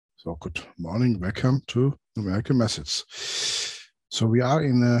So good morning, welcome to Numerical Methods. So we are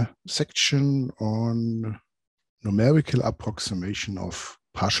in a section on numerical approximation of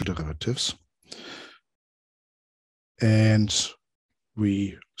partial derivatives. And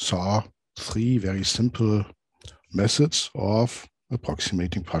we saw three very simple methods of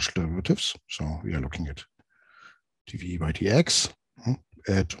approximating partial derivatives. So we are looking at dv by dx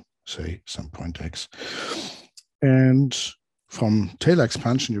at, say, some point x. And from Taylor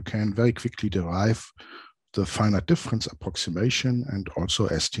expansion, you can very quickly derive the finite difference approximation and also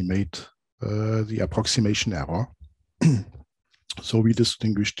estimate the approximation error. So we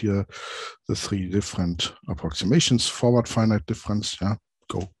distinguished here the three different approximations: forward finite difference,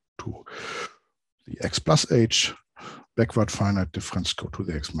 go to the x plus h; backward finite difference, go to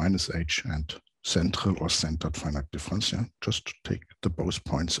the x minus h; and central or centered finite difference, just take the both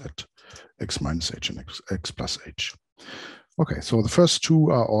points at x minus h and x plus h. Okay, so the first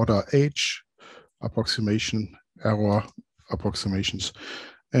two are order h approximation error approximations,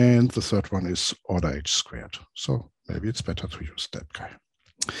 and the third one is order h squared. So maybe it's better to use that guy.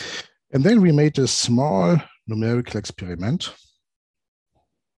 And then we made a small numerical experiment.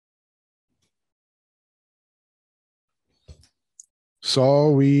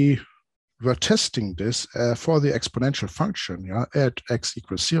 So we were testing this for the exponential function at x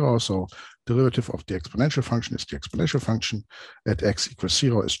equals 0. So derivative of the exponential function is the exponential function. At x equals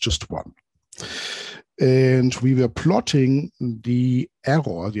 0 is just 1. And we were plotting the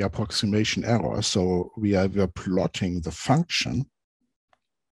error, the approximation error. So we were plotting the function.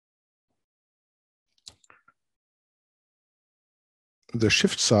 The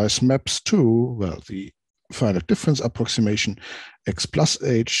shift size maps to, well, the finite difference approximation x plus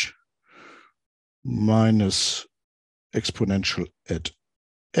h minus exponential at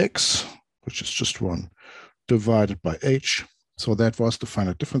x, which is just 1, divided by h. So that was the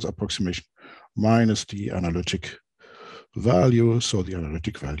finite difference approximation minus the analytic value. So the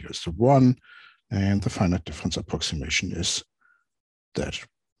analytic value is the 1, and the finite difference approximation is that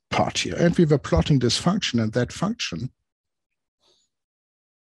part here. And we were plotting this function, and that function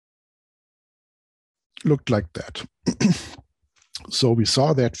looked like that. So we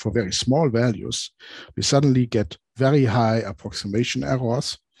saw that for very small values, we suddenly get very high approximation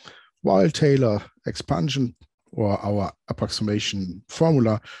errors, while Taylor expansion or our approximation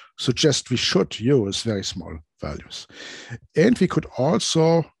formula suggests we should use very small values. And we could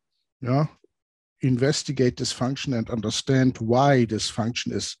also investigate this function and understand why this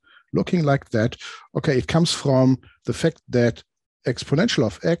function is looking like that. Okay, it comes from the fact that exponential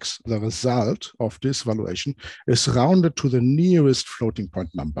of x, the result of this valuation, is rounded to the nearest floating point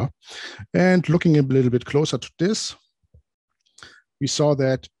number. And looking a little bit closer to this, we saw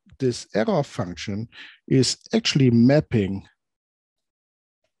that this error function is actually mapping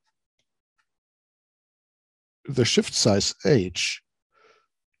the shift size h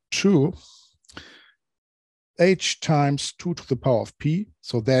to h times 2 to the power of p.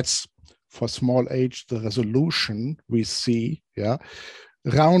 So that's, for small h, the resolution we see,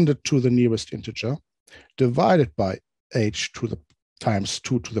 rounded to the nearest integer, divided by h to the times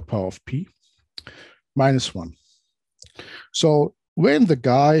 2 to the power of p minus 1. So when the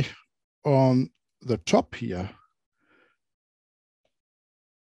guy on the top here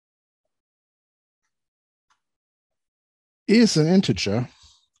is an integer,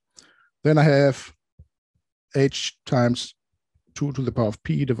 then I have h times 2 to the power of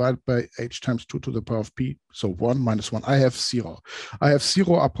p divided by h times 2 to the power of p. So 1 minus 1, I have 0. I have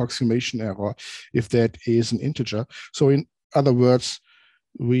 0 approximation error if that is an integer. So in other words,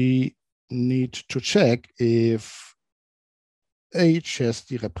 we need to check if h has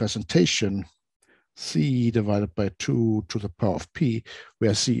the representation c divided by 2 to the power of p,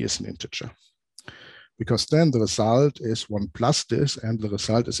 where c is an integer. Because then the result is 1 plus this, and the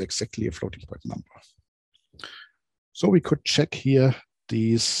result is exactly a floating point number. So we could check here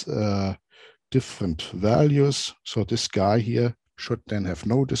these different values. So this guy here should then have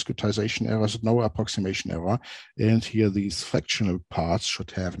no discretization errors, no approximation error. And here these fractional parts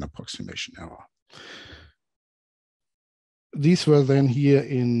should have an approximation error. These were then here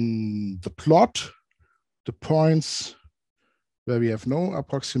in the plot, the points where we have no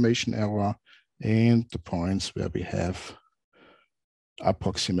approximation error and the points where we have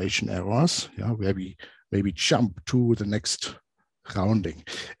approximation errors, where we maybe jump to the next rounding.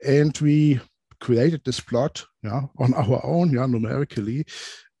 And we created this plot on our own, numerically,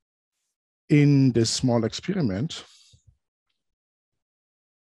 in this small experiment.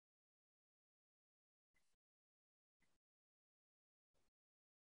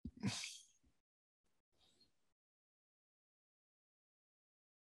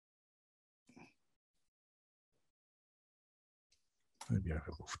 maybe I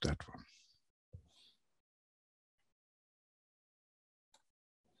remove that one.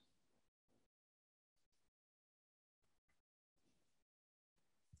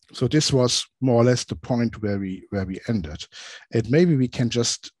 So this was more or less the point where we ended. And maybe we can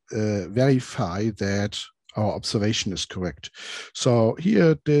just verify that our observation is correct. So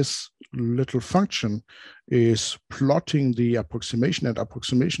here, this little function is plotting the approximation and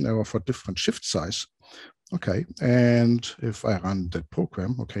approximation error for different shift size. Okay, and if I run that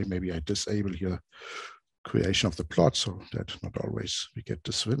program, okay, maybe I disable here creation of the plot so that not always we get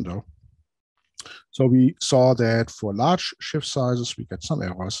this window. So we saw that for large shift sizes, we get some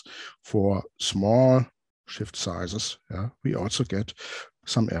errors. For small shift sizes, yeah, we also get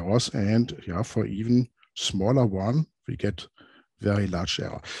some errors. And yeah, for even smaller one, we get very large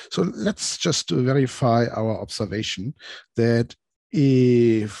error. So let's just verify our observation that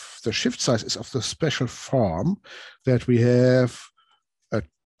if the shift size is of the special form that we have a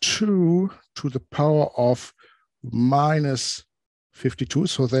 2 to the power of minus 52,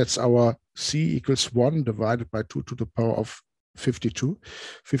 so that's our C equals 1 divided by 2 to the power of 52.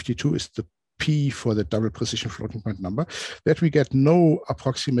 52 is the P for the double precision floating point number, that we get no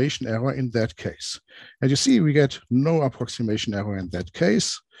approximation error in that case. And you see, we get no approximation error in that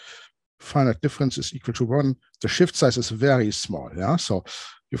case. Finite difference is equal to 1. The shift size is very small. Yeah, so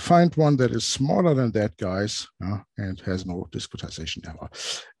you find one that is smaller than that, guys, and has no discretization error.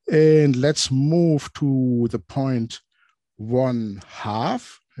 And let's move to the point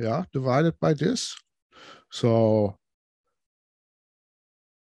 1/2, yeah, divided by this. So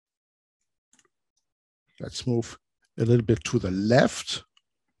let's move a little bit to the left.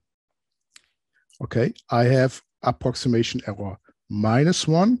 Okay, I have approximation error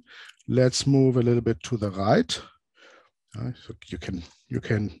 -1. Let's move a little bit to the right. So you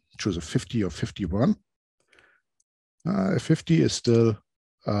can choose a 50 or 51. 50 is still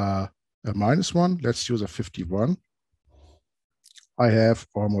a -1. Let's use a 51. I have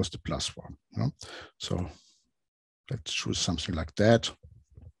almost a +1. So let's choose something like that.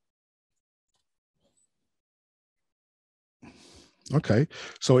 Okay,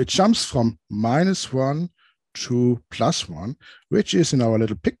 so it jumps from -1 to +1, which is in our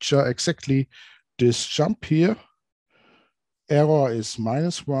little picture exactly this jump here. Error is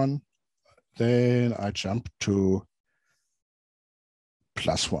 -1, then I jump to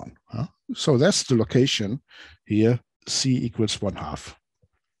 +1. So that's the location here, C equals 1/2.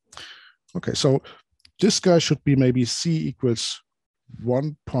 Okay, so this guy should be maybe C equals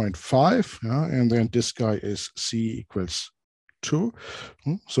 1.5, and then this guy is C equals 2.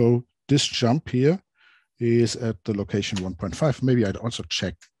 So this jump here is at the location 1.5. Maybe I'd also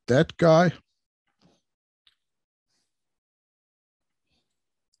check that guy.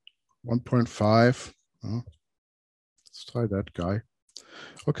 1.5. Let's try that guy.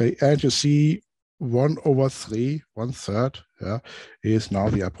 Okay, and you see 1/3, 1/3, yeah, is now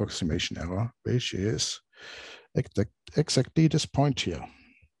the approximation error, which is exactly this point here.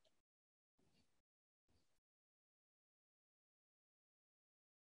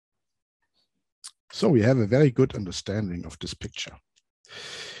 So we have a very good understanding of this picture.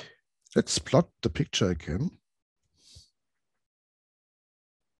 Let's plot the picture again.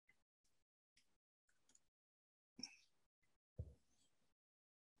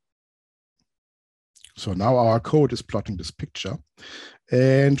 So now our code is plotting this picture.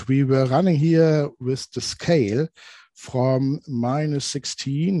 And we were running here with the scale from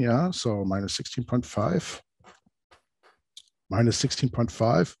 -16, yeah, so -16.5.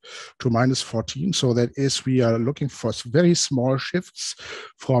 -16.5 to -14. So that is, we are looking for very small shifts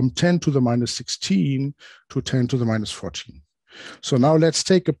from 10 to the -16 to 10 to the -14. So now let's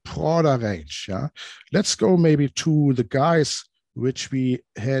take a broader range. Yeah, let's go maybe to the guys which we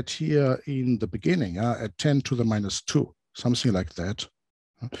had here in the beginning, at 10 to the -2, something like that,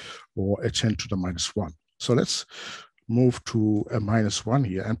 or at 10 to the -1. So let's move to a -1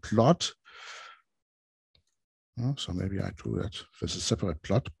 here and plot. So maybe I do that with a separate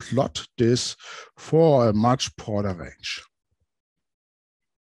plot. Plot this for a much broader range.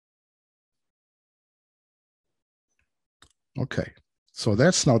 Okay, so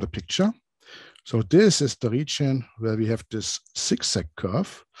that's now the picture. So this is the region where we have this zigzag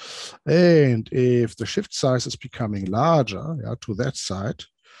curve. And if the shift size is becoming larger, yeah, to that side,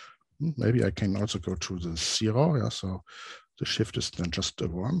 maybe I can also go to the 0. Yeah, so the shift is then just a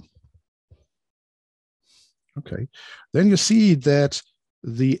 1. Okay, then you see that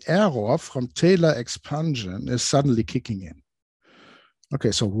the error from Taylor expansion is suddenly kicking in.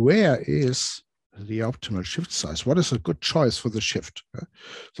 Okay, so where is the optimal shift size? What is a good choice for the shift?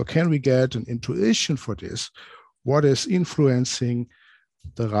 So can we get an intuition for this? What is influencing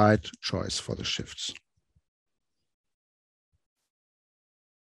the right choice for the shifts.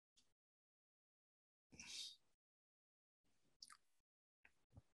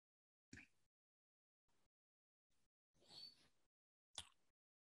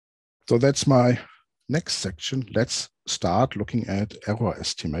 So that's my next section. Let's start looking at error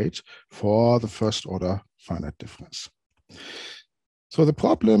estimate for the first order finite difference. So the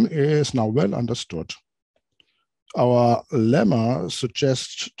problem is now well understood. Our lemma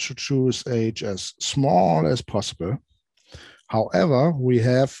suggests to choose h as small as possible. However, we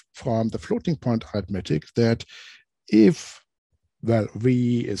have from the floating point arithmetic that if, well,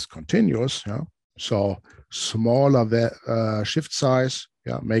 v is continuous, yeah, so smaller shift size,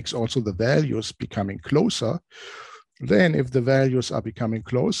 yeah, makes also the values becoming closer. Then if the values are becoming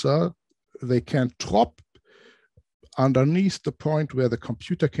closer, they can drop underneath the point where the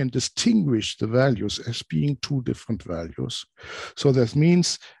computer can distinguish the values as being two different values. So that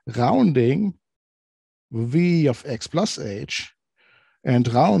means rounding v of x plus h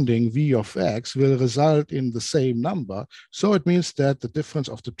and rounding v of x will result in the same number. So it means that the difference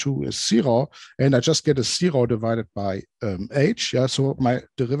of the two is 0, and I just get a 0 divided by h. Yeah, so my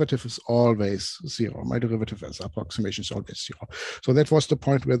derivative is always 0. My derivative as approximation is always 0. So that was the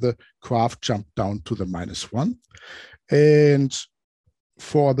point where the graph jumped down to the -1. And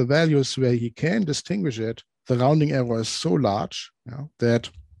for the values where he can distinguish it, the rounding error is so large, yeah, that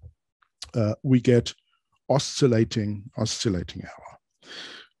we get oscillating error.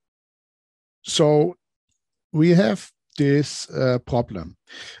 So we have this problem.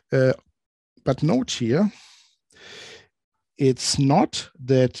 But note here, it's not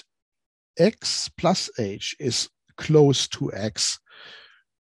that x plus h is close to x,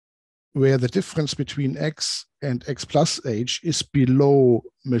 where the difference between x and x plus h is below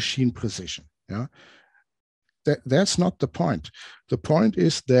machine precision. Yeah, that's not the point. The point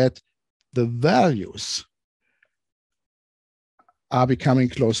is that the values are becoming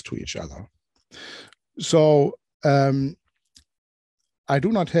close to each other. So I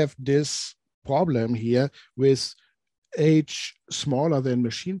do not have this problem here with h smaller than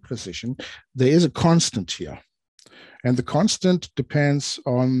machine precision. There is a constant here. And the constant depends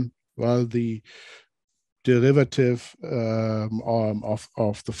on, well, the derivative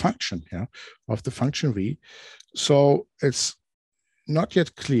of the function, yeah, of the function v. So it's not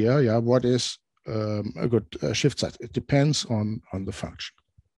yet clear, yeah, what is a good shift size. It depends on the function.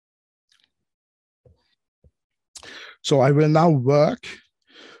 So I will now work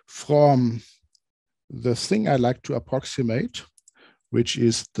from the thing I like to approximate, which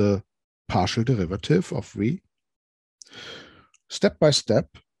is the partial derivative of v, step by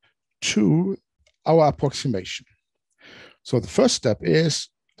step to our approximation. So the first step is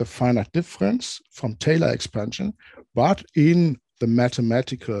the finite difference from Taylor expansion, but in the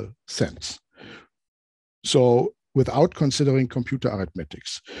mathematical sense. So without considering computer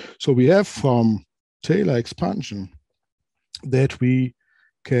arithmetics. So we have from Taylor expansion that we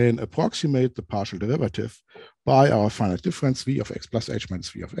can approximate the partial derivative by our finite difference v of x plus h minus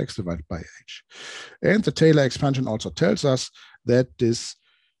v of x divided by h. And the Taylor expansion also tells us that this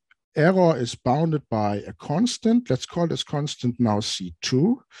error is bounded by a constant. Let's call this constant now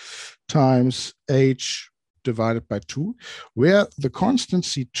C2 times h divided by 2, where the constant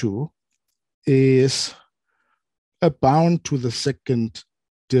C2 is a bound to the second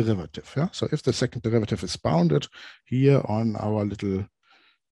derivative. Yeah? So if the second derivative is bounded here on our little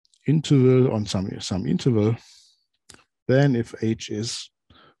interval, on some interval, then if h is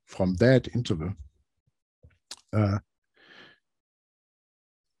from that interval,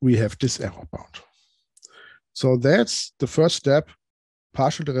 we have this error bound. So that's the first step,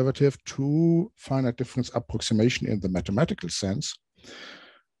 partial derivative to finite difference approximation in the mathematical sense.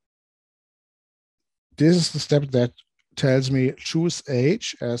 This is the step that tells me choose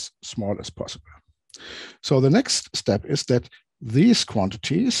h as small as possible. So the next step is that these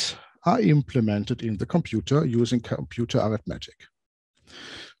quantities are implemented in the computer using computer arithmetic.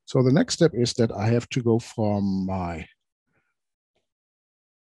 So the next step is that I have to go from my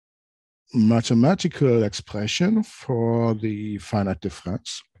mathematical expression for the finite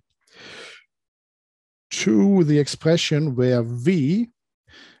difference to the expression where v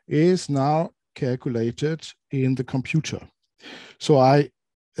is now calculated in the computer. So I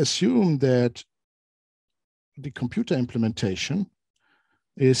assume that the computer implementation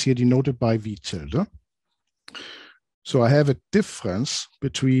is here denoted by v tilde. So I have a difference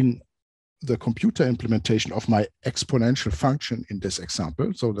between the computer implementation of my exponential function in this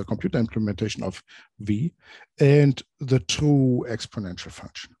example, so the computer implementation of v, and the true exponential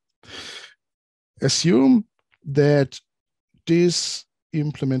function. Assume that this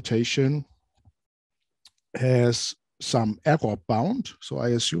implementation has some error bound. So I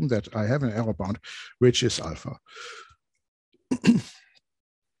assume that I have an error bound, which is alpha.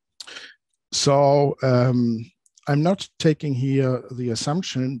 So I'm not taking here the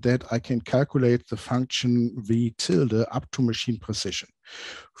assumption that I can calculate the function v tilde up to machine precision.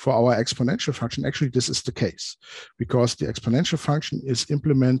 For our exponential function, actually, this is the case, because the exponential function is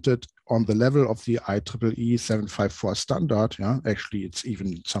implemented on the level of the IEEE 754 standard. Yeah? Actually, it's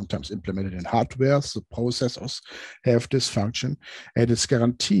even sometimes implemented in hardware. The processors have this function, and it's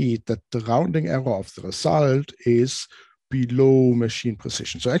guaranteed that the rounding error of the result is below machine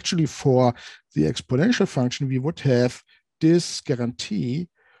precision. So actually, for the exponential function, we would have this guarantee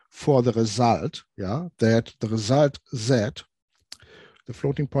for the result, yeah, that the result z, the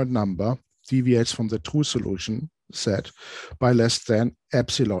floating point number, deviates from the true solution z by less than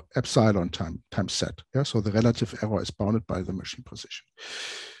epsilon times z. Yeah, so the relative error is bounded by the machine precision.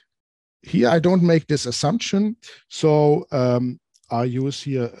 Here, I don't make this assumption, so I use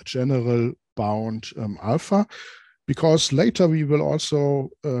here a general bound alpha, because later we will also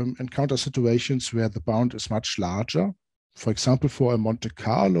encounter situations where the bound is much larger. For example, for a Monte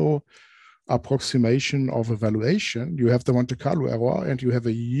Carlo approximation of evaluation, you have the Monte Carlo error and you have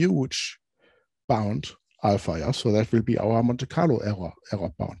a huge bound alpha. Yeah? So that will be our Monte Carlo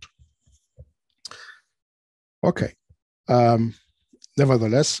error bound. Okay.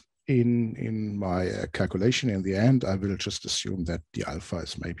 Nevertheless, in my calculation in the end, I will just assume that the alpha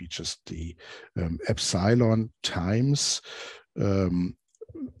is maybe just the epsilon times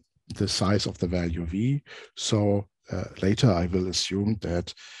the size of the value v. So later I will assume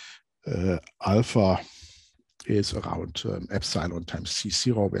that alpha is around epsilon times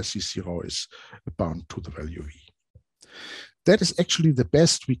C0, where C0 is bound to the value v. That is actually the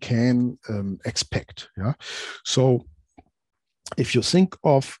best we can expect. Yeah? So if you think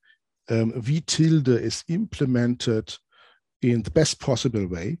of v tilde is implemented in the best possible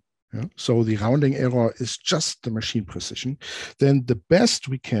way, yeah? So the rounding error is just the machine precision, then the best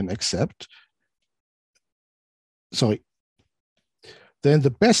we can accept, then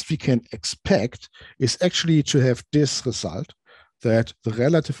the best we can expect is actually to have this result, that the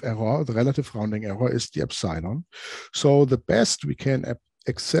relative error, the relative rounding error is the epsilon. So the best we can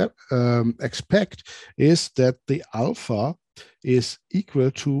expect is that the alpha is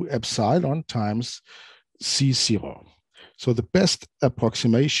equal to epsilon times C0. So the best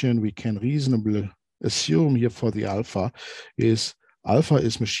approximation we can reasonably assume here for the alpha is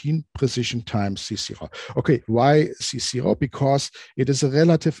machine precision times C0. Okay, why C0? Because it is a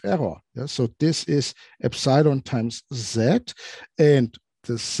relative error. Yeah? So this is epsilon times z, and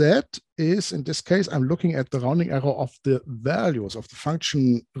the z is, in this case, I'm looking at the rounding error of the values of the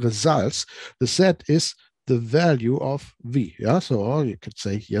function results. The z is the value of v. Yeah, so you could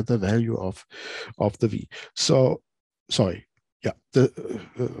say here the value of the v. So, sorry, yeah,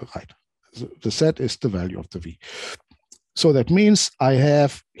 right. The z is the value of the v. So that means I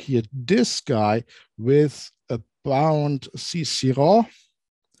have here this guy with a bound C0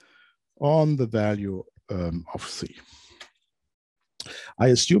 on the value of 3.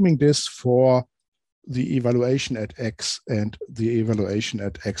 I'm assuming this for the evaluation at x and the evaluation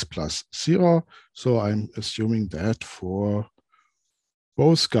at x plus 0. So I'm assuming that for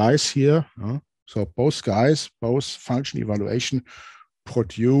both guys here. So both guys, both function evaluation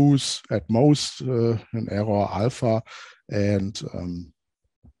produce at most an error alpha. And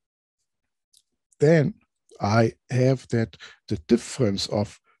then I have that the difference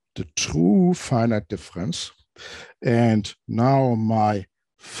of the true finite difference, and now my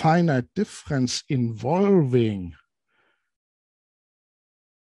finite difference involving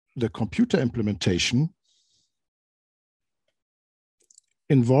the computer implementation,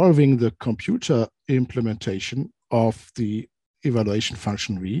 of the evaluation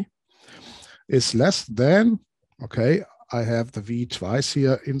function v is less than, okay, I have the v twice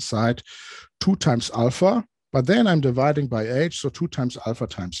here inside 2 times alpha, but then I'm dividing by h, so 2 times alpha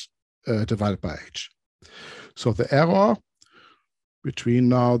times divided by h. So the error between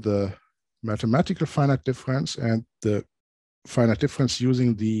now the mathematical finite difference and the finite difference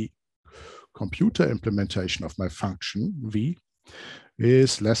using the computer implementation of my function v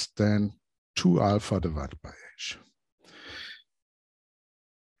is less than 2 alpha divided by h.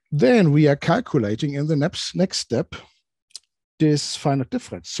 Then we are calculating in the next step this finite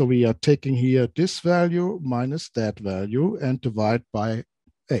difference. So we are taking here this value minus that value and divide by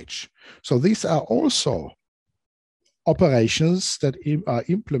h. So these are also operations that are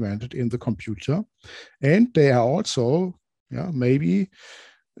implemented in the computer, and they are also maybe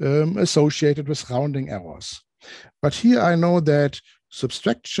associated with rounding errors. But here I know that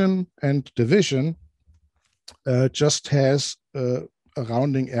subtraction and division just has a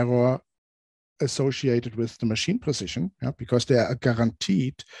rounding error associated with the machine precision, because they are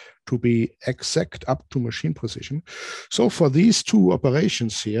guaranteed to be exact up to machine precision. So for these two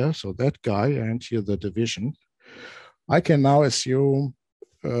operations here, so that guy and here the division, I can now assume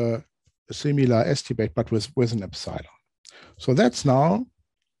a similar estimate, but with an epsilon. So that's now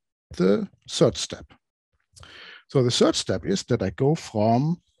the third step. So the third step is that I go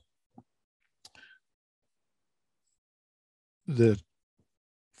from the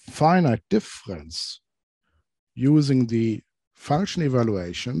finite difference using the function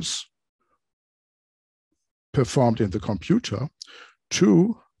evaluations performed in the computer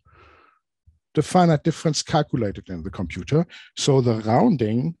to the finite difference calculated in the computer. So the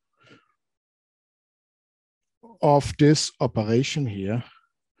rounding of this operation here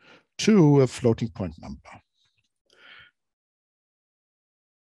to a floating point number.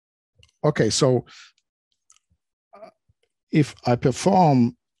 Okay, so if I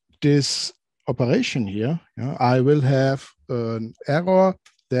perform this operation here, I will have an error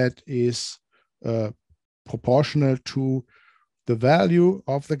that is proportional to the value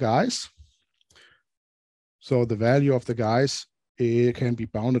of the guys. So the value of the guys, it can be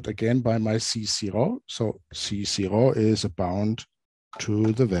bounded again by my C0. So C0 is a bound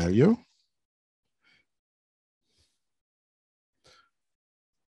to the value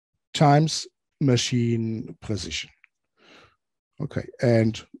times machine precision. Okay,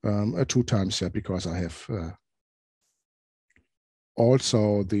 and 2 times here, because I have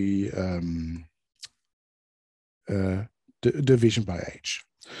also the division by h.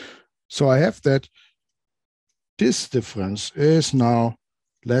 So I have that this difference is now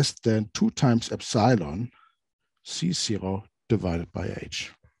less than 2 times epsilon C0 divided by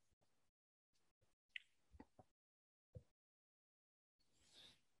h.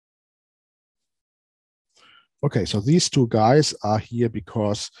 Okay, so these two guys are here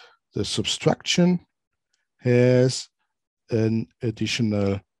because the subtraction has an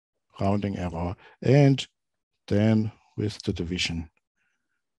additional rounding error. And then with the division,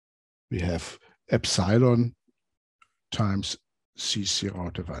 we have epsilon times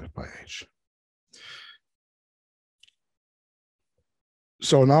C0 divided by h.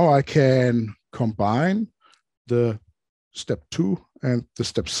 So now I can combine the step 2 and the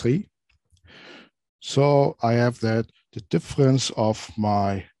step 3. So I have that the difference of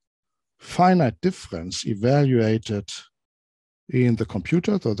my finite difference evaluated in the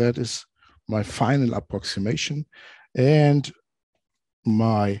computer, so that is my final approximation, and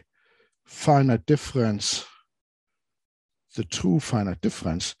my finite difference, the true finite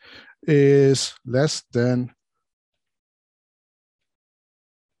difference, is less than,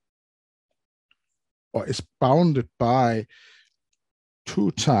 or is bounded by 2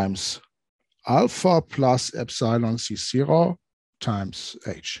 times alpha plus epsilon C0 times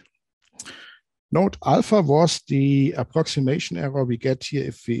h. Note alpha was the approximation error we get here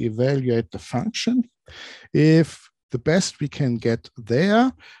if we evaluate the function. If the best we can get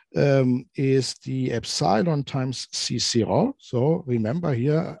there is the epsilon times C0. So remember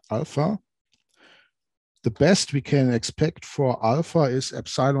here, alpha, the best we can expect for alpha is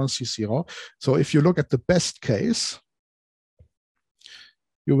epsilon C0. So if you look at the best case,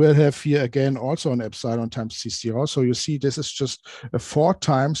 you will have here again also an epsilon times C0. So you see this is just a 4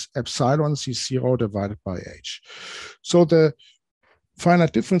 times epsilon C0 divided by h. So the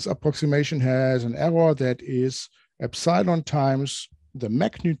finite difference approximation has an error that is epsilon times the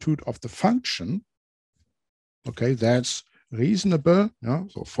magnitude of the function. Okay, that's reasonable.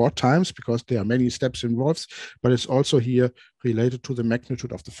 So 4 times, because there are many steps involved, but it's also here related to the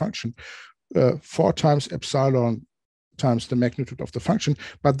magnitude of the function. 4 times epsilon times the magnitude of the function,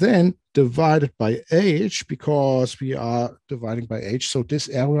 but then divided by h, because we are dividing by h. So this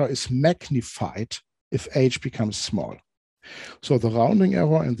error is magnified if h becomes small. So the rounding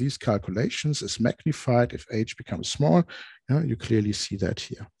error in these calculations is magnified if h becomes small. You clearly see that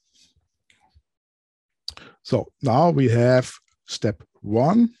here. So now we have step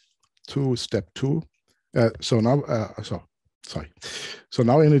 1 to step 2. So now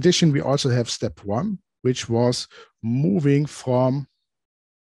in addition, we also have step 1, which was moving from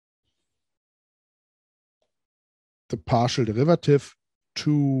the partial derivative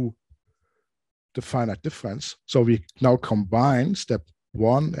to the finite difference. So we now combine step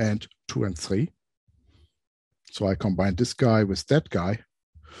 1 and 2 and 3. So I combine this guy with that guy,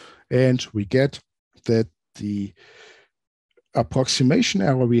 and we get that the approximation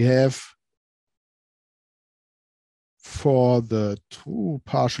error we have for the true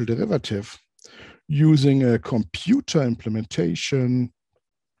partial derivative using a computer implementation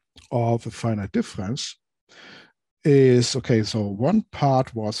of a finite difference is, okay, so one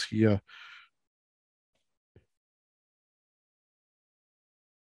part was here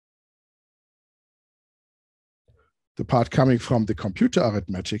the part coming from the computer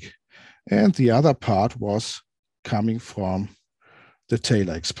arithmetic, and the other part was coming from the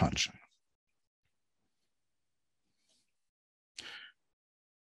Taylor expansion.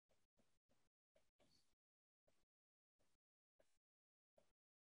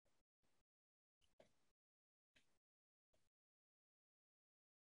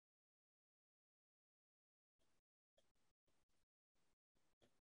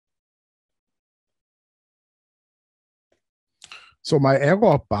 So my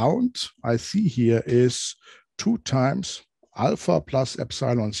error bound I see here is 2 times alpha plus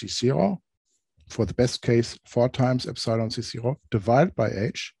epsilon C0. For the best case, 4 times epsilon C0 divided by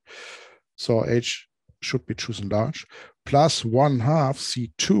h. So h should be chosen large, plus 1/2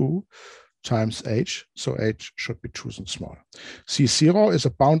 C2 times h. So h should be chosen small. C0 is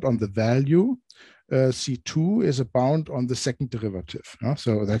a bound on the value. C2 is a bound on the second derivative.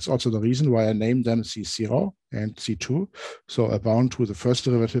 So that's also the reason why I named them C0 and C2. So a bound to the first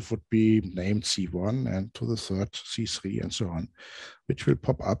derivative would be named C1 and to the third C3 and so on, which will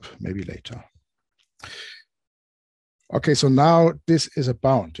pop up maybe later. Okay, so now this is a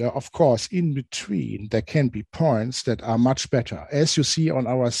bound. Yeah? Of course, in between, there can be points that are much better, as you see on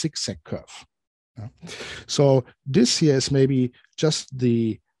our zigzag curve. Yeah? So this here is maybe just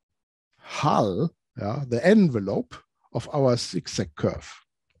the hull, yeah, the envelope of our zigzag curve.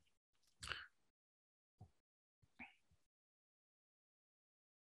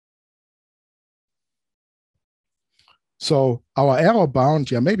 So our error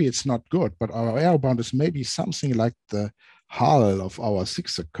bound, yeah, maybe it's not good, but our error bound is maybe something like the hull of our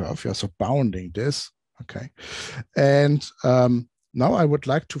zigzag curve. Yeah, so bounding this, okay. And now I would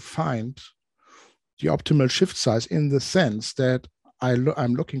like to find the optimal shift size in the sense that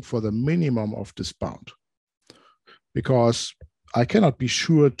I'm looking for the minimum of this bound, because I cannot be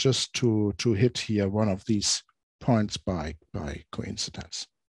sure just to hit here one of these points by coincidence.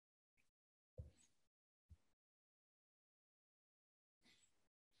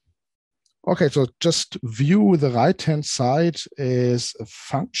 Okay, so just view the right-hand side is a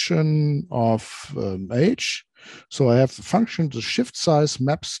function of h. So I have the function, the shift size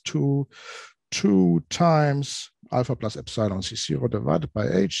maps to 2 times alpha plus epsilon C0 divided by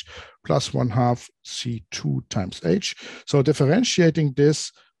h plus 1/2 C2 times h. So differentiating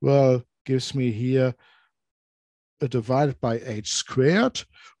this, well, gives me here a divided by h squared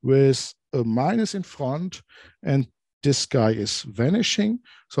with a minus in front, and this guy is vanishing.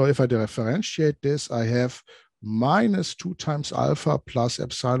 So if I differentiate this, I have minus 2 times alpha plus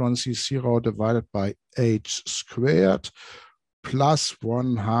epsilon C0 divided by h squared plus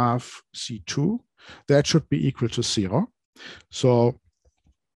 1/2 C2. That should be equal to 0. So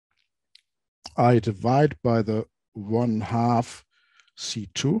I divide by the 1/2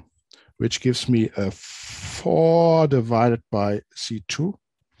 C2, which gives me a 4 divided by C2.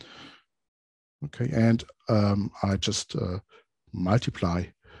 Okay, and I just multiply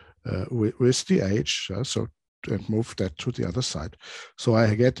with the h, so and move that to the other side. So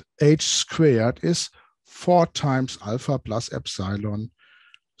I get h squared is 4 times alpha plus epsilon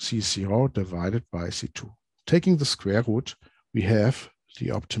C0 divided by C2. Taking the square root, we have the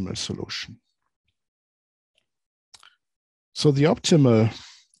optimal solution. So the optimal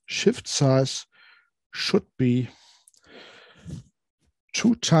shift size should be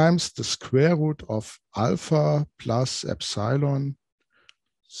 2 times the square root of alpha plus epsilon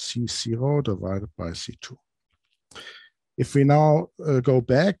C0 divided by C2. If we now go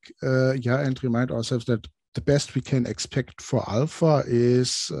back and remind ourselves that the best we can expect for alpha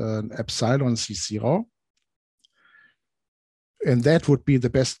is an epsilon C0. And that would be the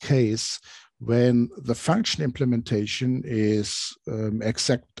best case when the function implementation is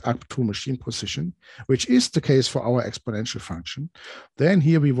exact up to machine precision, which is the case for our exponential function. Then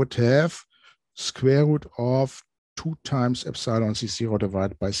here we would have square root of 2 times epsilon C0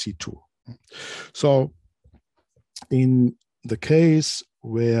 divided by C2. So in the case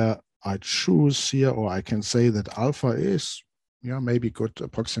where I choose here, or I can say that alpha is, maybe good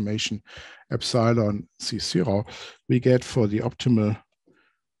approximation epsilon C0, we get for the optimal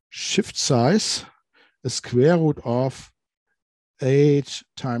shift size a square root of 8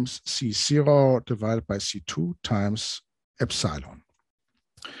 times C0 divided by C2 times epsilon.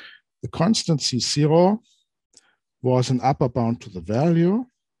 The constant C0 was an upper bound to the value.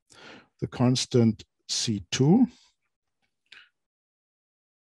 The constant C2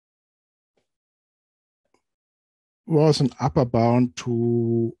 was an upper bound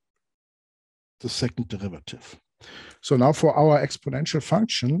to the second derivative. So now for our exponential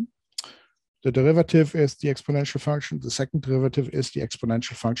function, the derivative is the exponential function. The second derivative is the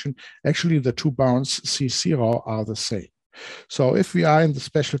exponential function. Actually, the two bounds C0 are the same. So if we are in the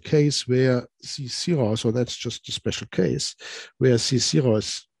special case where C0, so that's just a special case, where C0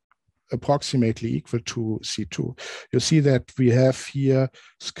 is approximately equal to C2, you see that we have here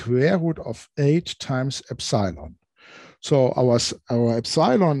square root of 8 times epsilon. So our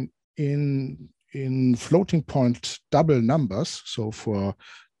epsilon in floating point double numbers, so for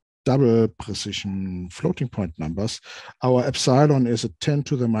double precision floating point numbers, our epsilon is a 10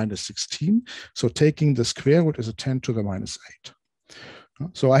 to the minus 16. So taking the square root is a 10 to the minus 8.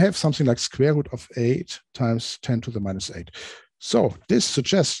 So I have something like square root of 8 times 10 to the minus 8. So this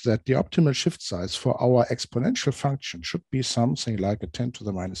suggests that the optimal shift size for our exponential function should be something like a 10 to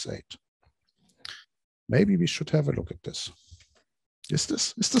the minus 8. Maybe we should have a look at this. Is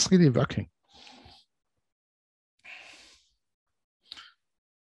this really working?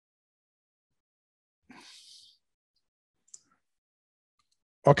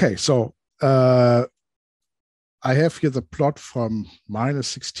 Okay, so I have here the plot from minus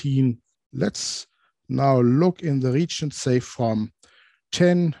 16. Let's now look in the region, say from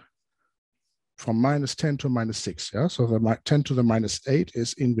minus 10 to minus 6. Yeah, so the 10 to the minus 8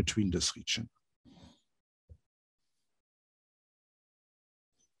 is in between this region.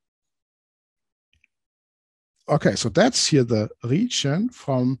 Okay, so that's here the region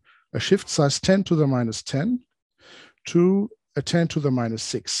from a shift size 10 to the minus 10 to a 10 to the minus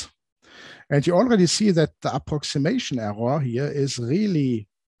 6. And you already see that the approximation error here is really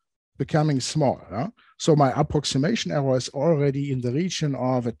becoming small. Yeah? So my approximation error is already in the region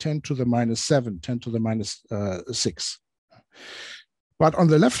of a 10 to the minus 7, 10 to the minus 6. But on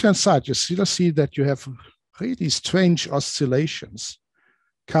the left-hand side, you still see that you have really strange oscillations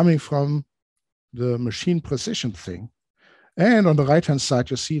coming from the machine precision thing. And on the right-hand side,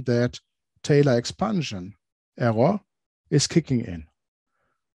 you see that Taylor expansion error is kicking in.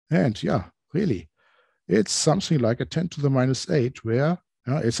 And yeah, really, it's something like a 10 to the minus 8, where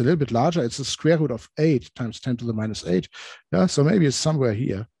it's a little bit larger. It's a square root of 8 times 10 to the minus 8. Yeah, so maybe it's somewhere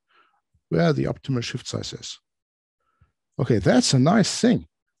here where the optimal shift size is. Okay, that's a nice thing.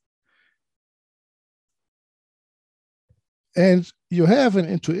 And you have an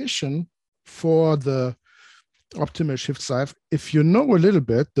intuition for the optimal shift size if you know a little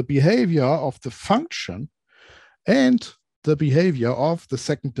bit the behavior of the function and the behavior of the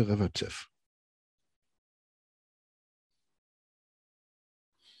second derivative.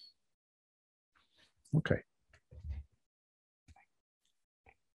 Okay.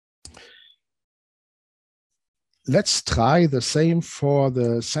 Let's try the same for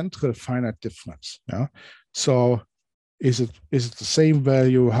the central finite difference. Yeah. So is it the same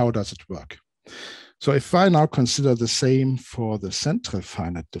value? How does it work? So if I now consider the same for the central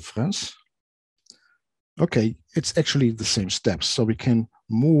finite difference, okay, it's actually the same steps. So we can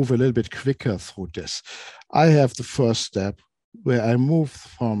move a little bit quicker through this. I have the first step where I move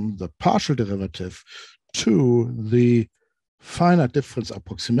from the partial derivative to the finite difference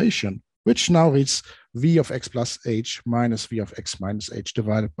approximation, which now reads v of x plus h minus v of x minus h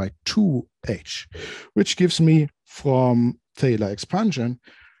divided by 2h, which gives me from Taylor expansion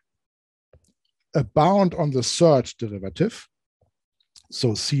a bound on the third derivative.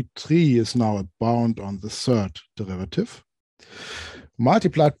 So C3 is now a bound on the third derivative,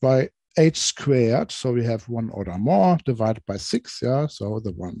 multiplied by h squared. So we have one order more divided by 6. Yeah, so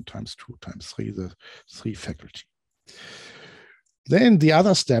the 1 times 2 times 3, the 3 faculty. Then the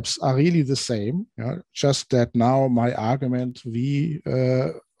other steps are really the same, just that now my argument v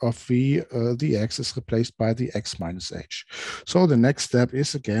of v dx is replaced by the x minus h. So the next step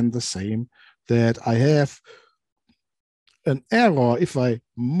is again the same, that I have an error if I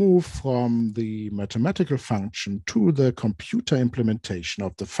move from the mathematical function to the computer implementation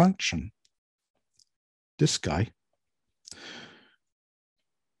of the function, this guy.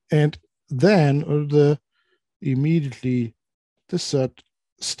 And then immediately the third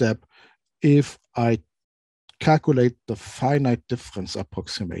step, if I calculate the finite difference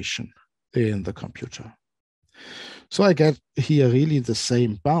approximation in the computer. So I get here really the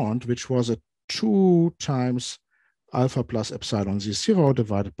same bound, which was a 2 times alpha plus epsilon z0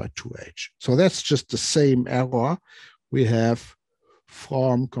 divided by 2h. So that's just the same error we have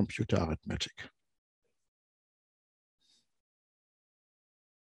from computer arithmetic.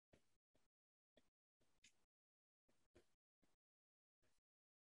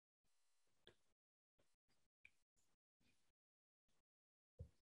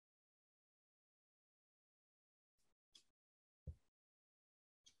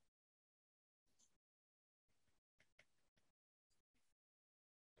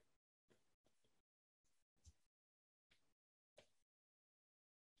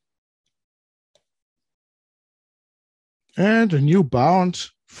 And a new bound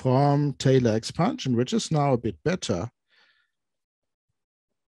from Taylor expansion, which is now a bit better.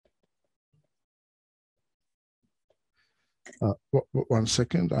 One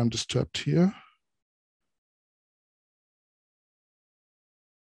second, I'm disturbed here.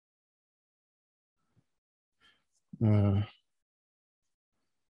 One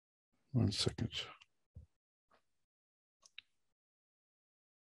second.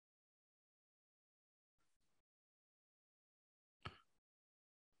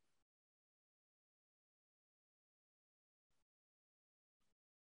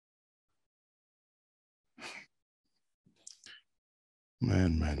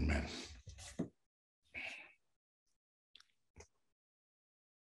 Man.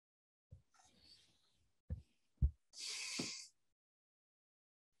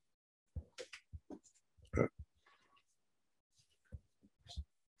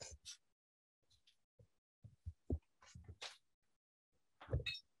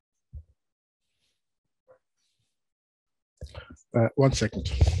 One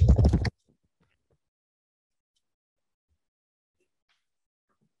second.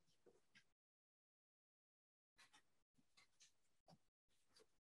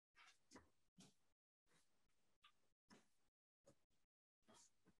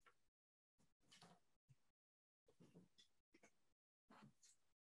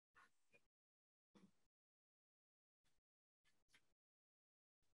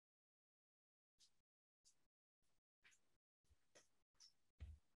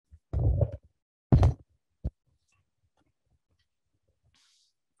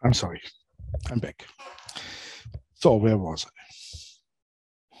 I'm sorry. I'm back. So where was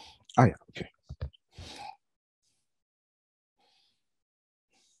I? Yeah, okay.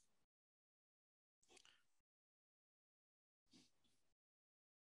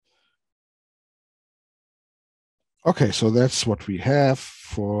 Okay, so that's what we have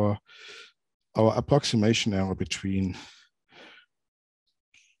for our approximation error between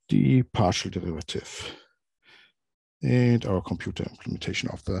the partial derivative and our computer implementation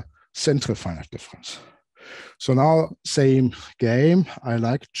of the central finite difference. So now, same game. I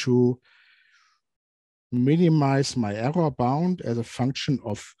like to minimize my error bound as a function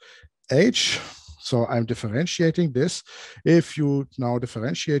of h. So I'm differentiating this. If you now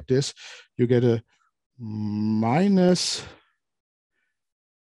differentiate this, you get a minus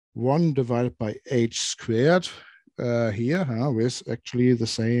 1 divided by h squared here with actually the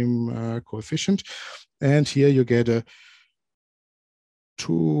same coefficient. And here you get a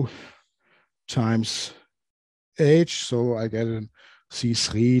 2 times h. So I get a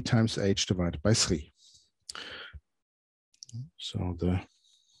C3 times h divided by 3. So the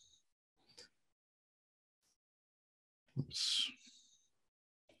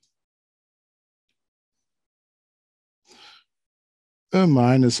a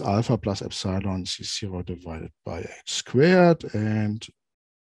minus alpha plus epsilon C0 divided by h squared, and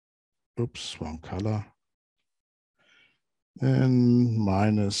oops, wrong color. And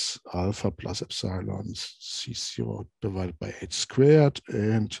minus alpha plus epsilon C0 divided by h squared,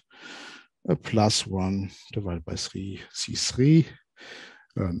 and a plus 1 divided by 3 C3.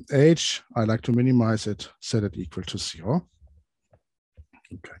 H, I like to minimize it, set it equal to 0.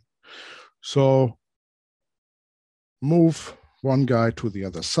 Okay. So move one guy to the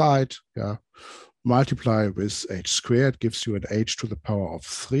other side. Yeah. Multiply with h squared gives you an h to the power of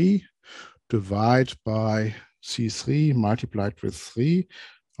 3. Divide by C3 multiplied with 3.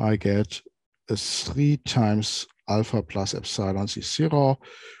 I get a 3 times alpha plus epsilon C0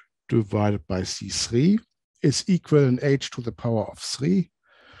 divided by C3 is equal an h to the power of 3.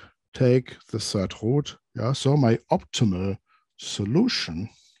 Take the third root. Yeah, so my optimal solution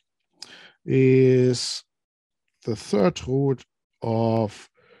is the third root of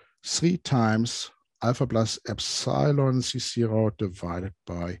 3 times alpha plus epsilon C0 divided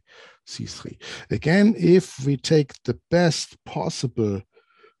by C3. Again, if we take the best possible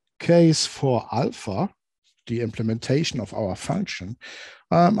case for alpha, the implementation of our function,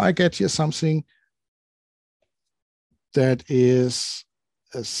 I get here something that is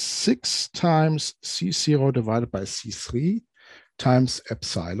 6 times C0 divided by C3 times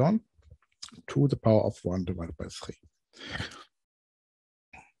epsilon to the power of 1 divided by 3.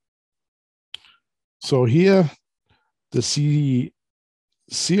 So here, the C0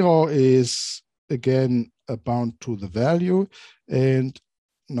 is again bound to the value, and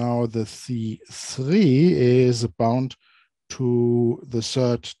now the C3 is bound to the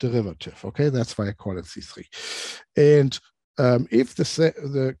third derivative. Okay, that's why I call it C3. And if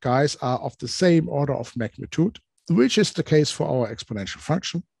the guys are of the same order of magnitude, which is the case for our exponential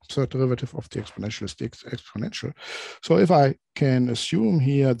function. Third derivative of the exponential is the exponential. So if I can assume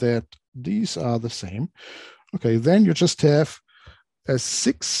here that these are the same, okay, then you just have a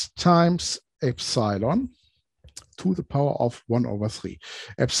 6 times epsilon to the power of 1 over 3.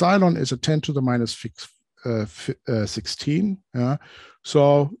 Epsilon is a 10 to the minus 16. Yeah?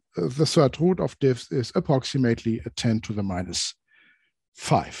 So the third root of this is approximately a 10 to the minus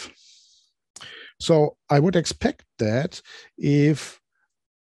 5. So I would expect that if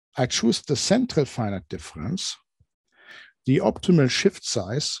I choose the central finite difference, the optimal shift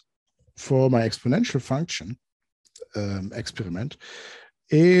size for my exponential function experiment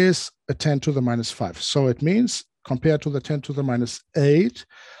is a 10 to the minus 5. So it means compared to the 10 to the minus 8,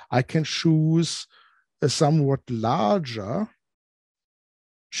 I can choose a somewhat larger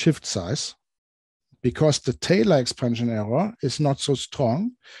shift size because the Taylor expansion error is not so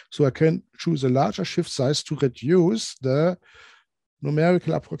strong. So I can choose a larger shift size to reduce the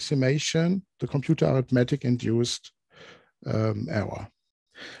numerical approximation, the computer arithmetic induced error.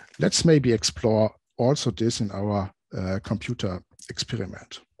 Let's maybe explore also this in our computer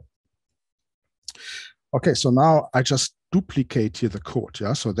experiment. Okay, so now I just duplicate here the code.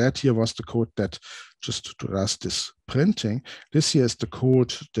 Yeah, so that here was the code that just does this printing. This here is the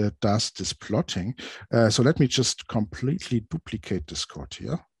code that does this plotting. So let me just completely duplicate this code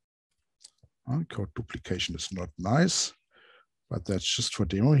here. Code duplication is not nice, but that's just for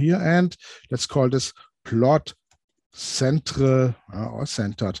demo here. And let's call this plot central or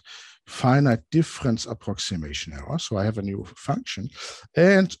centered finite difference approximation error. So I have a new function.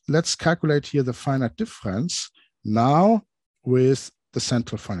 And let's calculate here the finite difference now with the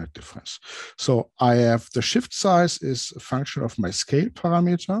central finite difference. So I have the shift size is a function of my scale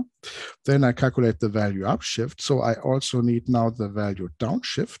parameter. Then I calculate the value upshift. So I also need now the value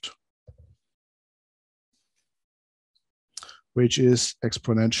downshift, which is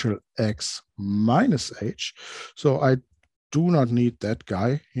exponential x minus h. So I do not need that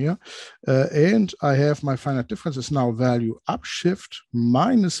guy here. And I have my finite difference is now value upshift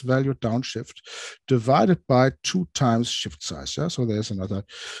minus value downshift divided by 2 times shift size. Yeah? So there's another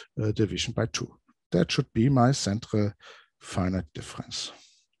division by 2. That should be my central finite difference.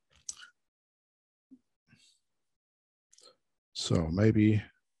 So maybe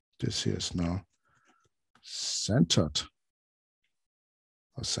this here is now centered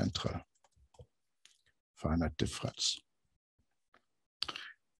or central finite difference.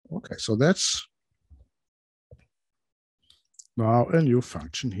 Okay, so that's now a new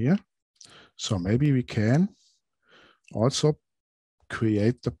function here. So maybe we can also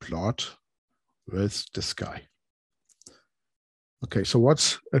create the plot with this guy. Okay, so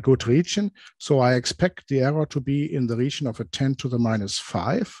what's a good region? So I expect the error to be in the region of a 10 to the minus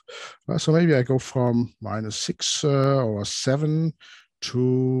 5. So maybe I go from minus 6 or 7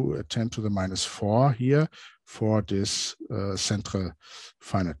 to a 10 to the minus 4 here for this central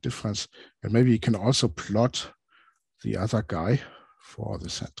finite difference. And maybe you can also plot the other guy for the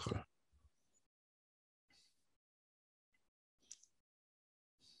central.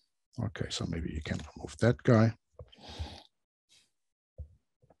 Okay, so maybe you can remove that guy.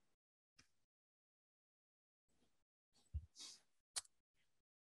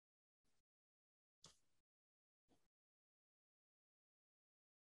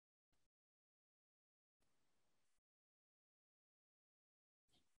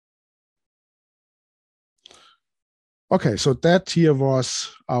 Okay, so that here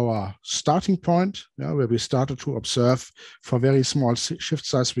was our starting point, where we started to observe for very small shift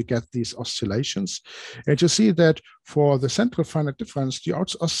size, we get these oscillations. And you see that for the central finite difference, the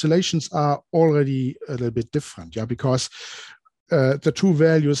oscillations are already a little bit different, because the two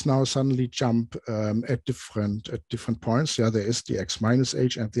values now suddenly jump at different points. There is the x minus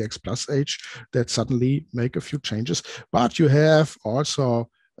h and the x plus h that suddenly make a few changes. But you have also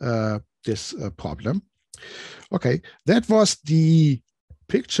this problem. Okay, that was the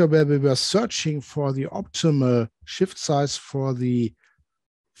picture where we were searching for the optimal shift size for the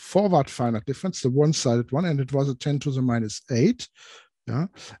forward finite difference, the one-sided one, and it was a 10 to the minus 8. Yeah,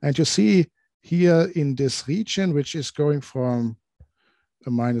 and you see here in this region, which is going from a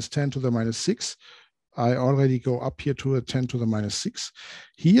minus 10 to the minus 6, I already go up here to a 10 to the minus 6.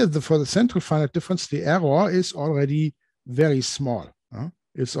 Here, for the central finite difference, the error is already very small.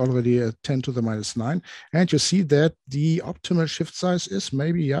 It's already a 10 to the minus 9. And you see that the optimal shift size is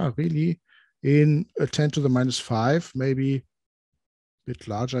maybe, really in a 10 to the minus 5, maybe a bit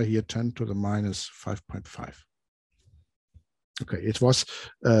larger here, 10 to the minus 5.5. Okay, it was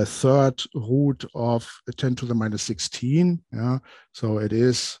a third root of a 10 to the minus 16. Yeah, so it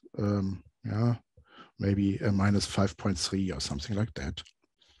is, maybe a minus 5.3 or something like that.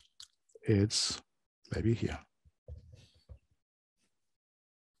 It's maybe here.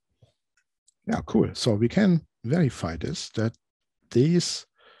 Yeah, cool. So we can verify this, that these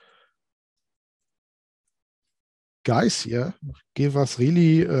guys here give us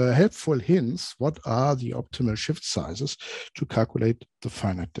really helpful hints. What are the optimal shift sizes to calculate the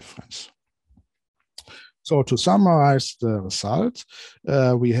finite difference? So to summarize the result,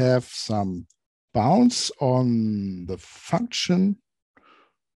 we have some bounds on the function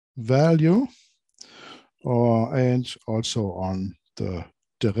value and also on the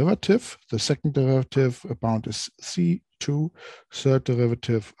derivative. The second derivative bound is C2, third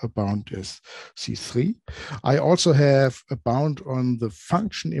derivative bound is C3. I also have a bound on the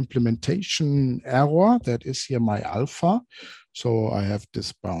function implementation error, that is here my alpha. So I have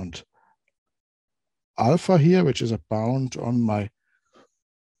this bound alpha here, which is a bound on my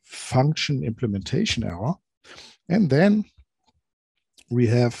function implementation error. And then we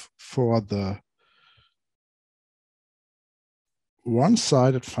have for the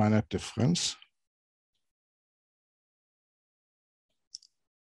one-sided finite difference,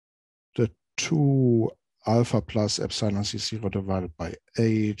 the 2 alpha plus epsilon C0 divided by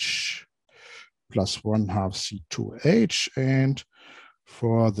h plus 1/2 C2h. And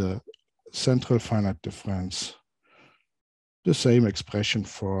for the central finite difference, the same expression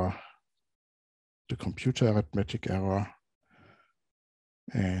for the computer arithmetic error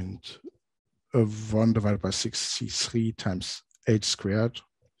and 1 divided by 6c3 times h squared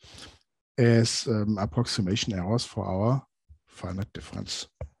as approximation errors for our finite difference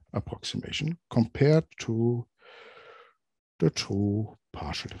approximation compared to the true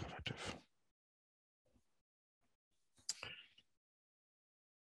partial derivative.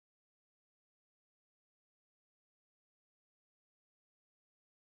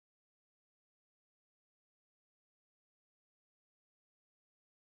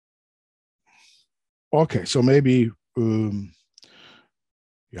 Okay, so maybe,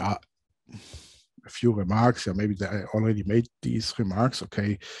 yeah, a few remarks. Yeah, maybe I already made these remarks.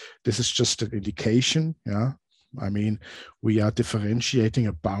 Okay, this is just an indication. Yeah, I mean, we are differentiating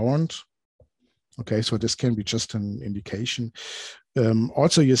a bound. Okay, so this can be just an indication.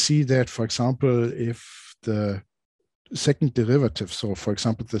 Also, you see that, for example, if the second derivative, so for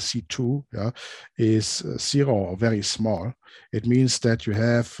example, the C2 is 0 or very small, it means that you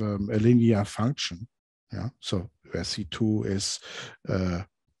have a linear function. Yeah, so where C2 is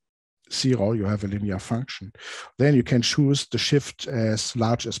 0, you have a linear function. Then you can choose the shift as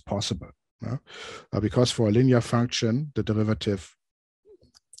large as possible. Because for a linear function, the derivative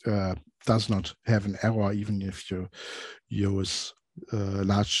does not have an error even if you use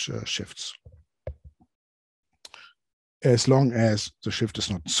large shifts. As long as the shift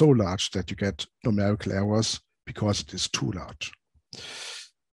is not so large that you get numerical errors because it is too large.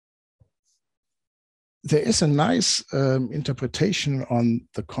 There is a nice interpretation on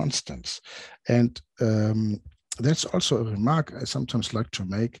the constants. And that's also a remark I sometimes like to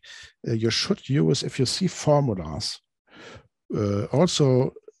make. You should use, if you see formulas,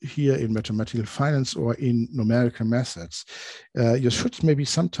 also here in mathematical finance or in numerical methods, you should maybe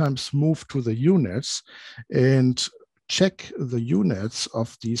sometimes move to the units and check the units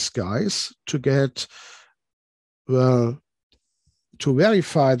of these guys to get, well, to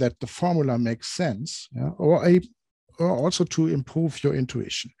verify that the formula makes sense, or also to improve your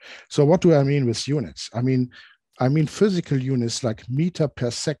intuition. So what do I mean with units? I mean physical units like meter per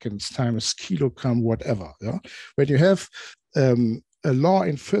second times kilogram, whatever. When you have a law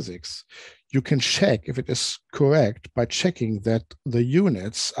in physics, you can check if it is correct by checking that the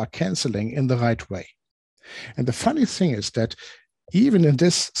units are canceling in the right way. And the funny thing is that even in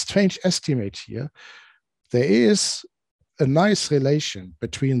this strange estimate here, there is a nice relation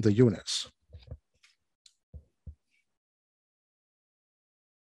between the units.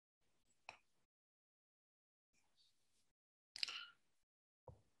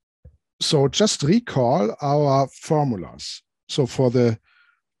 So just recall our formulas. So for the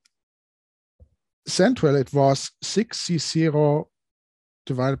central, it was 6c0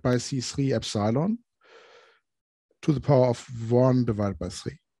 divided by c3 epsilon to the power of 1 divided by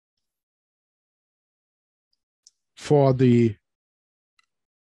 3. For the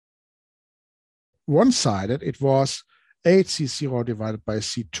one-sided, it was 8c0 divided by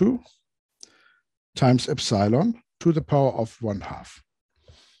c2 times epsilon to the power of 1/2.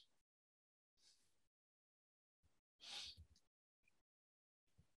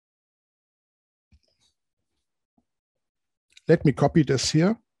 Let me copy this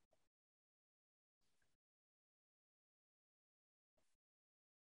here.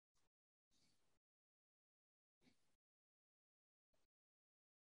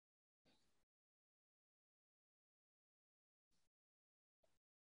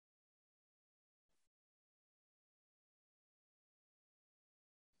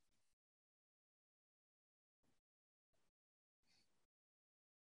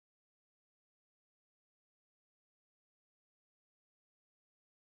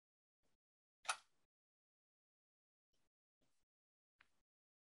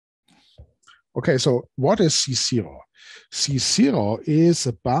 Okay, so what is C0? C0 is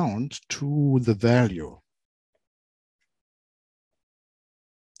a bound to the value.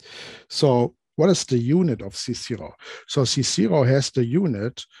 So what is the unit of C0? So C0 has the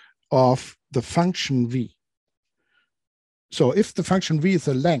unit of the function v. So if the function v is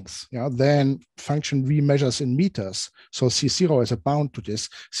a length, then function v measures in meters. So C0 is a bound to this.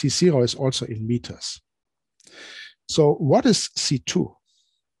 C0 is also in meters. So what is C2?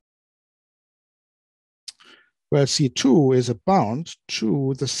 Well, C2 is a bound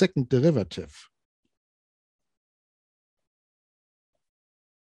to the second derivative.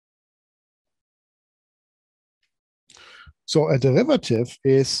 So a derivative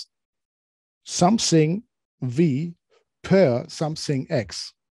is something v per something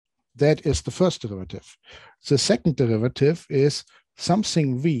x. That is the first derivative. The second derivative is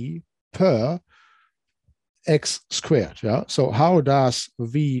something v per x squared. Yeah. So how does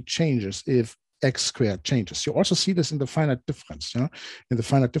v changes if x squared changes? You also see this in the finite difference. Yeah. In the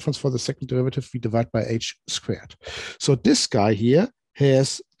finite difference for the second derivative, we divide by h squared. So this guy here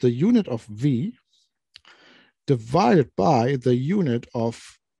has the unit of v divided by the unit of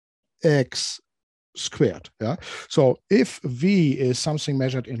x squared. Yeah. So if v is something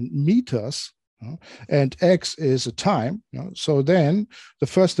measured in meters, and x is a time, so then the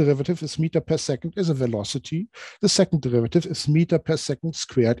first derivative is meter per second is a velocity. The second derivative is meter per second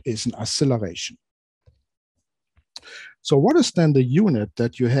squared is an acceleration. So what is then the unit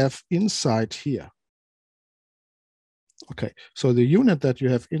that you have inside here? Okay, so the unit that you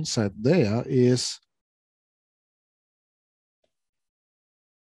have inside there is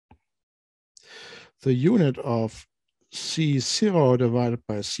the unit of C0 divided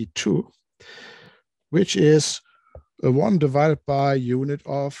by C2, which is 1 divided by unit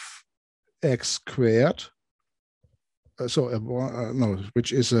of x squared.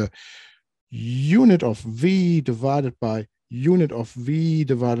 Which is a unit of v divided by unit of v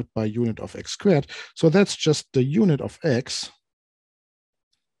divided by unit of x squared. So that's just the unit of x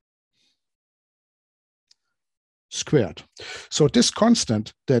squared. So this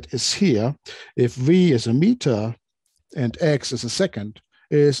constant that is here, if v is a meter and x is a second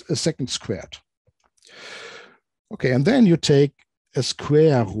squared. Okay, and then you take a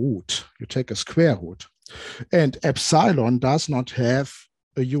square root. You take a square root. And epsilon does not have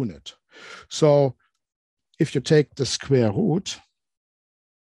a unit. So if you take the square root,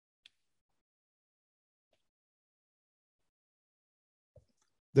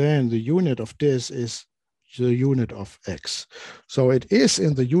 then the unit of this is the unit of x. So it is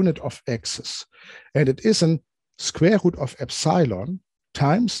in the unit of x's. And it is a square root of epsilon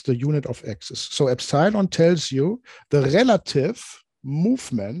times the unit of x's. So epsilon tells you the relative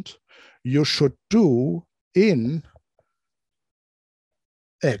movement you should do in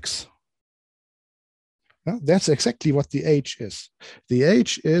x. That's exactly what the h is. The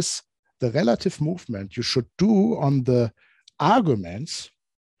h is the relative movement you should do on the arguments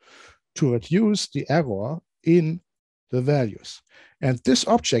to reduce the error in the values. And this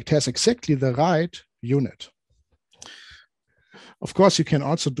object has exactly the right unit. Of course, you can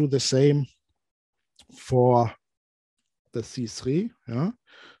also do the same for the C3. Yeah?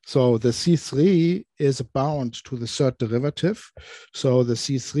 So the C3 is bound to the third derivative. So the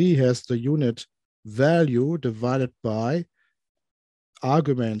C3 has the unit value divided by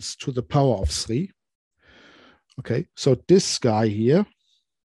arguments to the power of 3. Okay, so this guy here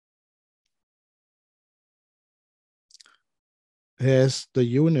has the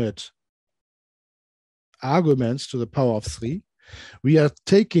unit arguments to the power of 3. We are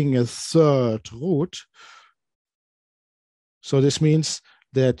taking a third root. So this means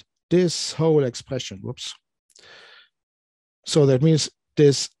that this whole expression, so that means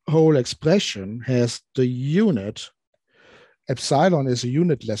this whole expression has the unit. Epsilon is a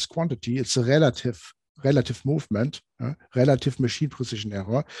unitless quantity. It's a relative movement, relative machine precision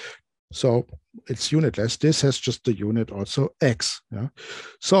error. So it's unitless. This has just the unit also x. Yeah?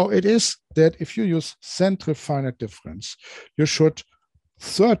 So it is that if you use central finite difference, you should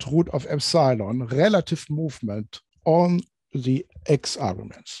third root of epsilon relative movement on the x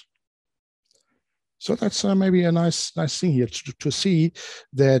arguments. So that's maybe a nice thing here to see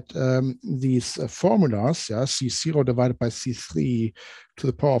that these formulas, C0 divided by C3 to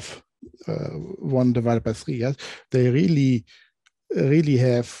the power of 1 divided by 3, they really really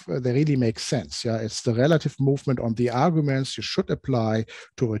they really make sense. Yeah, it's the relative movement on the arguments you should apply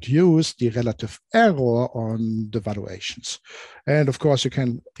to reduce the relative error on the valuations. And of course, you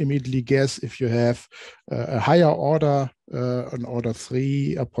can immediately guess if you have a higher order, an order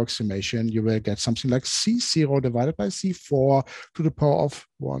 3 approximation, you will get something like C0 divided by C4 to the power of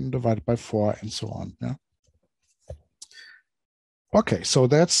 1 divided by 4 and so on. Yeah. Okay, so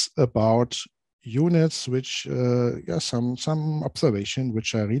that's about units, which some observation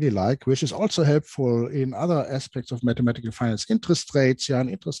which I really like, which is also helpful in other aspects of mathematical finance. Interest rates, yeah, an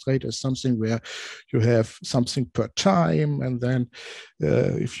interest rate is something where you have something per time, and then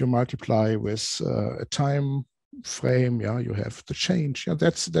if you multiply with a time frame, yeah, you have the change. Yeah,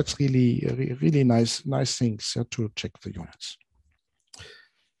 that's really nice things, yeah, to check the units.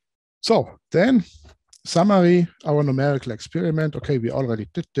 So then, summary, our numerical experiment. Okay, we already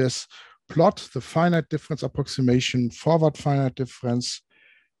did this. Plot the finite difference approximation, forward finite difference.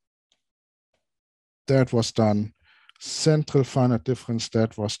 That was done. Central finite difference,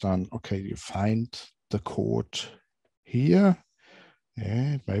 that was done. Okay, you find the code here.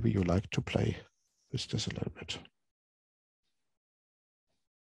 And maybe you like to play with this a little bit.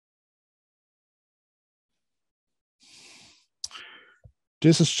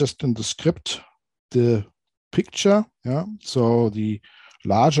 This is just in the script, the picture. Yeah, so the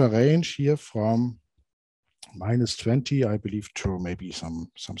larger range here from -20, I believe, to maybe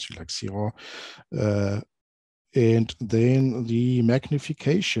something like 0. And then the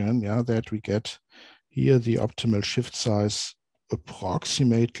magnification, yeah, that we get here, the optimal shift size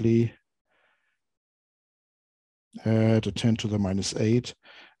approximately at a 10 to the -8,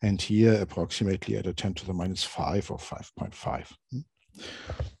 and here approximately at a 10 to the -5 or 5.5.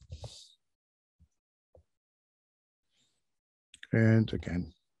 And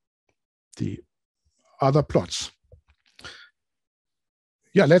again, the other plots.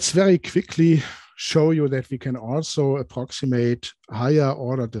 Yeah, let's very quickly show you that we can also approximate higher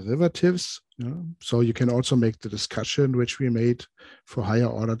order derivatives. Yeah? So you can also make the discussion which we made for higher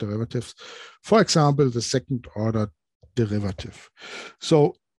order derivatives. For example, the second order derivative.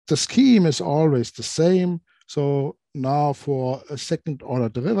 So the scheme is always the same. So now for a second order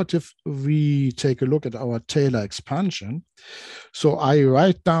derivative, we take a look at our Taylor expansion. So I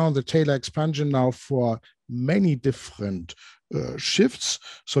write down the Taylor expansion now for many different shifts.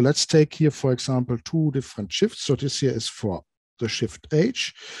 So let's take here, for example, 2 different shifts. So this here is for the shift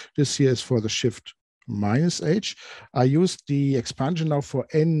h. This here is for the shift -h. I use the expansion now for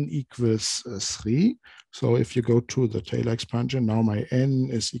n equals 3. So if you go to the Taylor expansion, now my n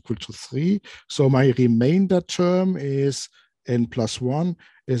is equal to 3. So my remainder term is n plus 1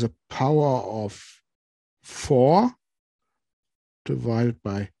 is a power of 4 divided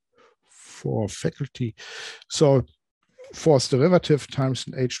by 4 faculty. So fourth derivative times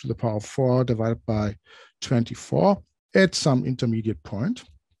an h to the power of 4 divided by 24 at some intermediate point.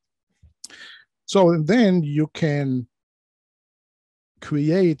 So then you can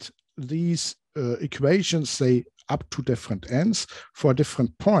create these equations, say, up to different n's for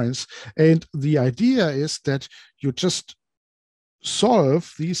different points. And the idea is that you just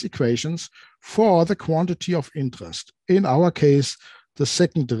solve these equations for the quantity of interest. In our case, the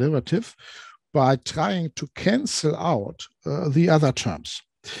second derivative, by trying to cancel out the other terms.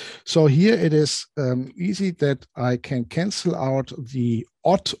 So here it is easy that I can cancel out the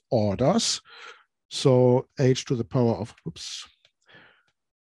odd orders. So h to the power of,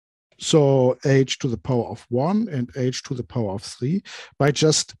 so h to the power of 1 and h to the power of 3 by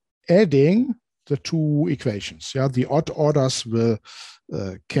just adding the 2 equations. Yeah, the odd orders will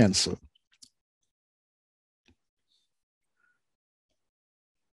cancel.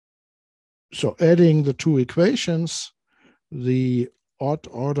 So adding the 2 equations, the odd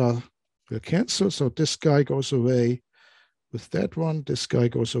order will cancel. So this guy goes away with that one. This guy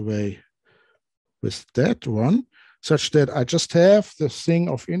goes away with that one, such that I just have the thing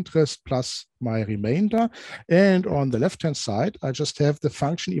of interest plus my remainder. And on the left-hand side, I just have the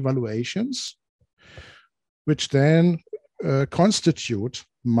function evaluations, which then constitute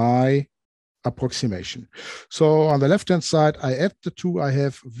my approximation. So on the left-hand side, I add the 2. I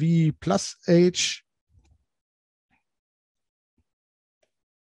have v plus h.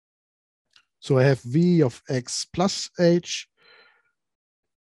 So I have v of x plus h,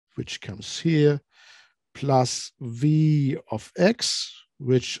 which comes here, plus v of x,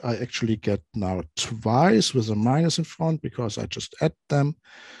 which I actually get now twice with a minus in front because I just add them.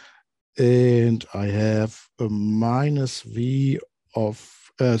 And I have a minus v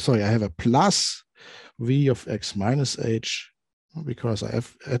of, I have a plus v of x minus h because I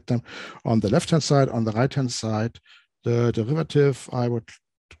have add them on the left-hand side. On the right-hand side, the derivative I would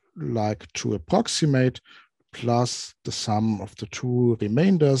like to approximate plus the sum of the two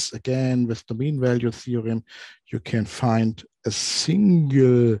remainders. Again, with the mean value theorem, you can find a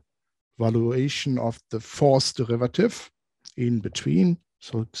single valuation of the fourth derivative in between.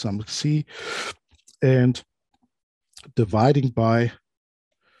 So example C, and dividing by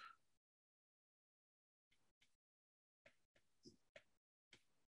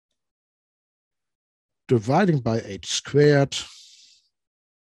h squared.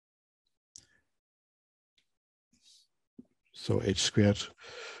 So h squared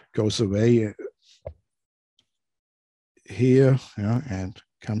goes away here, yeah, and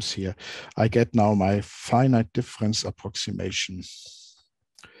comes here. I get now my finite difference approximation.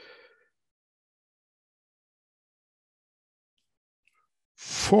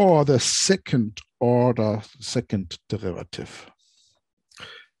 For the second order, second derivative,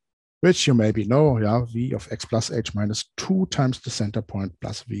 which you maybe know, yeah, v of x plus h minus 2 times the center point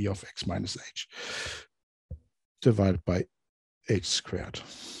plus v of x minus h divided by h squared.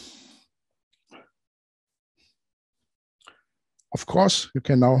 Of course, you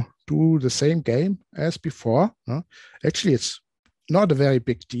can now do the same game as before. Actually, it's not a very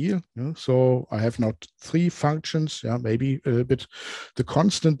big deal. So I have now three functions, maybe a little bit the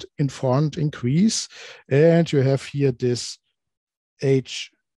constant in front increase. And you have here this h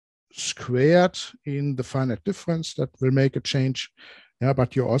squared in the finite difference that will make a change.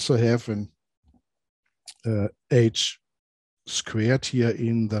 But you also have an h squared here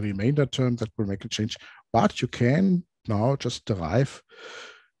in the remainder term that will make a change. But you can now just derive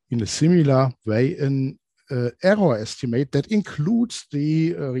in a similar way an error estimate that includes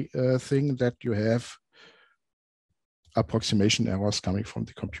the thing that you have approximation errors coming from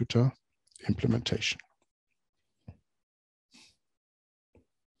the computer implementation.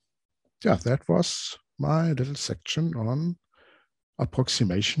 Yeah, that was my little section on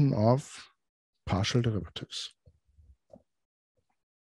approximation of partial derivatives.